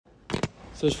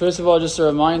So first of all, just a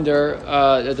reminder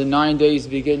that the 9 days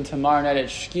begin tomorrow night at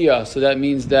Shkia. So that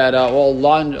means that all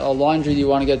laundry you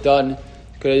want to get done,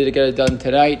 good idea to get it done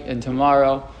tonight and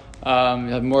tomorrow. You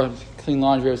have more clean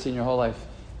laundry you've seen in your whole life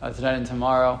tonight and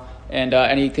tomorrow. And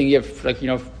anything you have,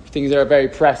 things that are very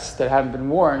pressed that haven't been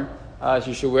worn, so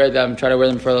you should wear them. Try to wear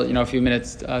them for a few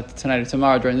minutes tonight or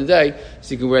tomorrow during the day,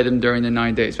 so you can wear them during the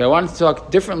 9 days. But I wanted to talk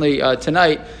differently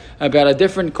tonight about a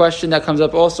different question that comes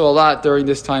up also a lot during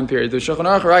this time period. The Shulchan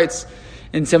Aruch writes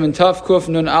in Siman Tov Kuf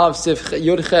Nun Aleph Sif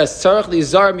Yud Ches Tzarich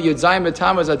Lizar Mi Yud Zayin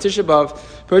B'Tammuz Ad Tisha B'Av.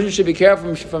 Person should be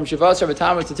careful from Shavasar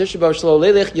B'Tammuz to Tisha B'Av Shlo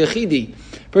Leilech Yechidi.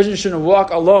 Person shouldn't walk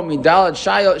alone. Midalad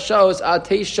Shos Ad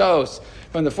Teish Shos.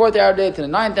 From the 4th hour of the day to the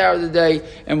 9th hour of the day.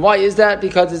 And why is that?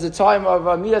 Because it's a time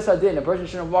of Midas Adin. A person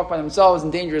shouldn't walk by themselves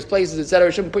in dangerous places, etc.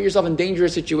 You shouldn't put yourself in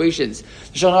dangerous situations.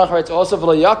 The Shulchan Aruch writes also,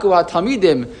 V'lo yaku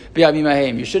ha'talmidim b'yamim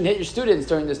hahem. You shouldn't hit your students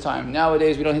during this time.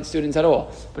 Nowadays, we don't hit students at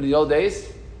all. But in the old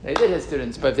days, they did hit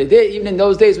students. But if they did, even in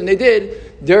those days when they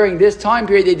did, during this time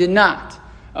period, they did not.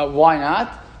 Why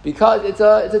not? Because it's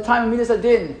a time of Midas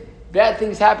Adin. Bad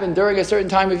things happen during a certain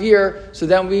time of year, so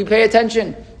then we pay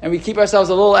attention and we keep ourselves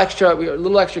a little extra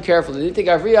careful. The Nitei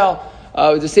Gavriel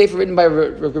was a sefer written by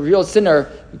Gavriel Sinner.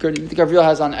 Nitei Gavriel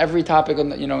has on every topic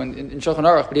in Shulchan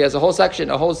Aruch, but he has a whole section,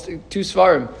 two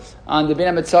svarim on the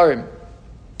Bein HaMetzarim,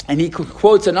 and he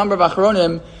quotes a number of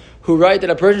Achronim who write that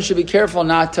a person should be careful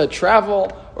not to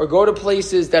travel or go to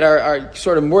places that are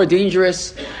sort of more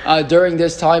dangerous during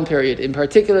this time period, in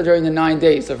particular during the 9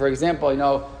 days. So, for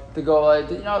example, to go,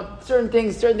 certain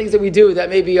things that we do that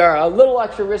maybe are a little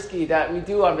extra risky that we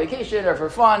do on vacation or for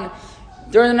fun.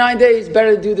 During the 9 days,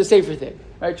 better to do the safer thing,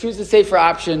 right? Choose the safer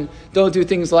option. Don't do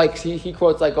things like, he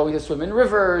quotes, like going to swim in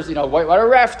rivers, whitewater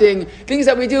rafting, things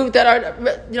that we do that are,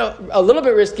 a little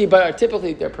bit risky, but are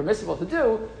typically they're permissible to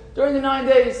do. During the 9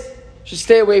 days, should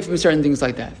stay away from certain things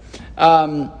like that.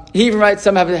 He even writes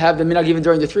some have the minhag even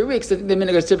during the 3 weeks. The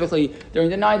minhag is typically during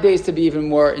the 9 days to be even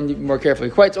more careful.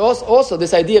 He quotes also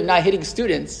this idea of not hitting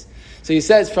students. So he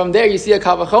says from there you see a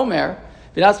kal vachomer.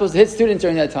 You're not supposed to hit students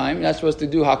during that time. You're not supposed to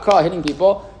do hakah, hitting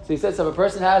people. So he says if a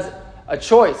person has a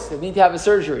choice, they need to have a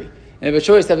surgery, and if a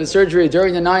choice to have the surgery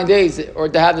during the 9 days or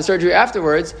to have the surgery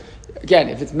afterwards. Again,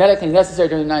 if it's medically necessary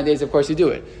during the 9 days, of course you do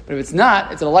it. But if it's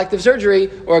not, it's an elective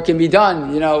surgery, or it can be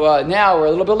done, now or a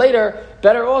little bit later.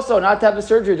 Better also not to have a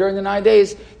surgery during the 9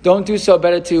 days. Don't do so.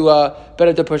 Better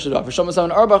to push it off. Shlomo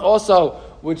Zalman Auerbach also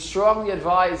would strongly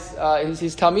advise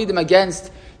his talmidim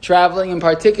against traveling, in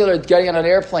particular, getting on an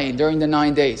airplane during the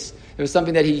 9 days. It was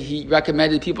something that he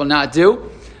recommended people not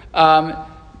do.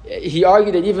 He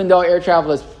argued that even though air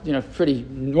travel is pretty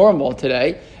normal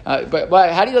today,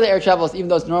 but how do you know that air travel is, even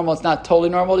though it's normal, it's not totally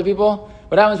normal to people?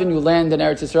 What happens when you land in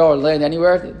Eretz Yisrael or land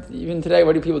anywhere? Even today,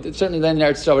 what do people do? Certainly land in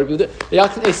Eretz Yisrael. What do people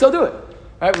do? They still do it.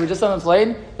 Right? We were just on the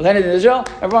plane, we landed in Israel,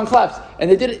 everyone claps. And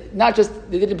they did it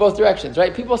they did it in both directions,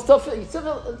 right? People still feel, it's a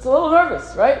little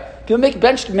nervous, right?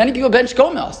 Many people bench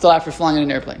gomel still after flying in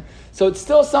an airplane. So it's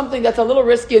still something that's a little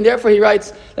risky, and therefore he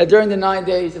writes that during the 9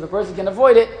 days, if a person can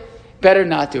avoid it, better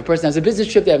not to. A person has a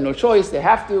business trip, they have no choice, they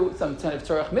have to, some kind of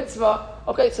Torah mitzvah.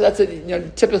 Okay, so that's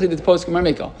typically the post-Gemara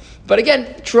Mikol. But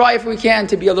again, try if we can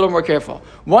to be a little more careful.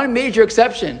 One major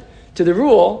exception to the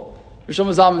rule,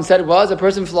 Shlomo Zalman said, was a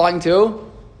person flying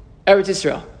to Eretz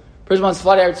Yisrael. A person wants to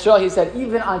fly to Eretz Yisrael, he said,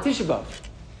 even on Tisha B'Av.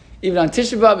 Even on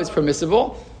Tisha B'Av it's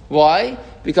permissible. Why?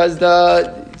 Because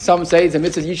some say it's a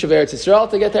mitzvah Yishuv Eretz Yisrael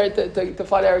to get there, to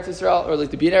fly to Eretz Yisrael, or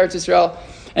to be in Eretz Yisrael.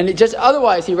 And it just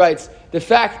otherwise, he writes, the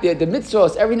fact that the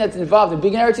mitzvahs, everything that's involved in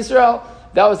being in Eretz Yisrael,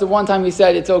 that was the one time he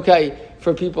said it's okay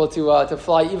for people to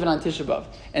fly even on Tisha B'Av.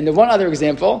 And the one other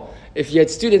example, if you had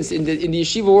students in the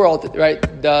yeshiva world, right,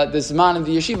 the Zman of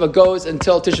the yeshiva goes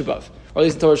until Tisha B'Av, or at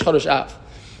least until Rosh Chodesh Av.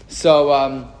 So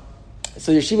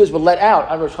yeshivas would let out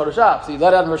on Rosh Chodesh Av. So you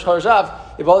let out on Rosh Chodesh Av,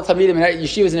 if all the Talmidim and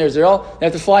yeshivas in Israel, they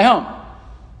have to fly home.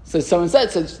 So someone said,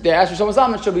 they asked Shlomo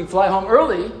Zalman, should we fly home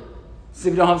early, so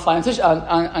we don't have to fly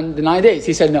on the 9 days?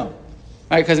 He said no.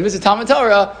 Right, because it misses Talmud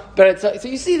Torah, but so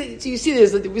you see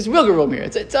there's wiggle room here.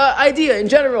 It's an idea in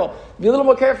general. Be a little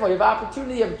more careful. You have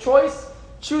opportunity, you have a choice.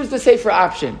 Choose the safer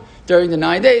option during the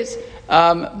 9 days.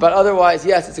 But otherwise,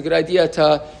 yes, it's a good idea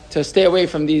to stay away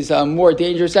from these more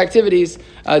dangerous activities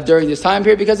during this time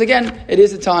period, because again, it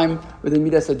is a time where the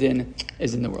Midas Adin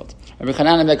is in the world.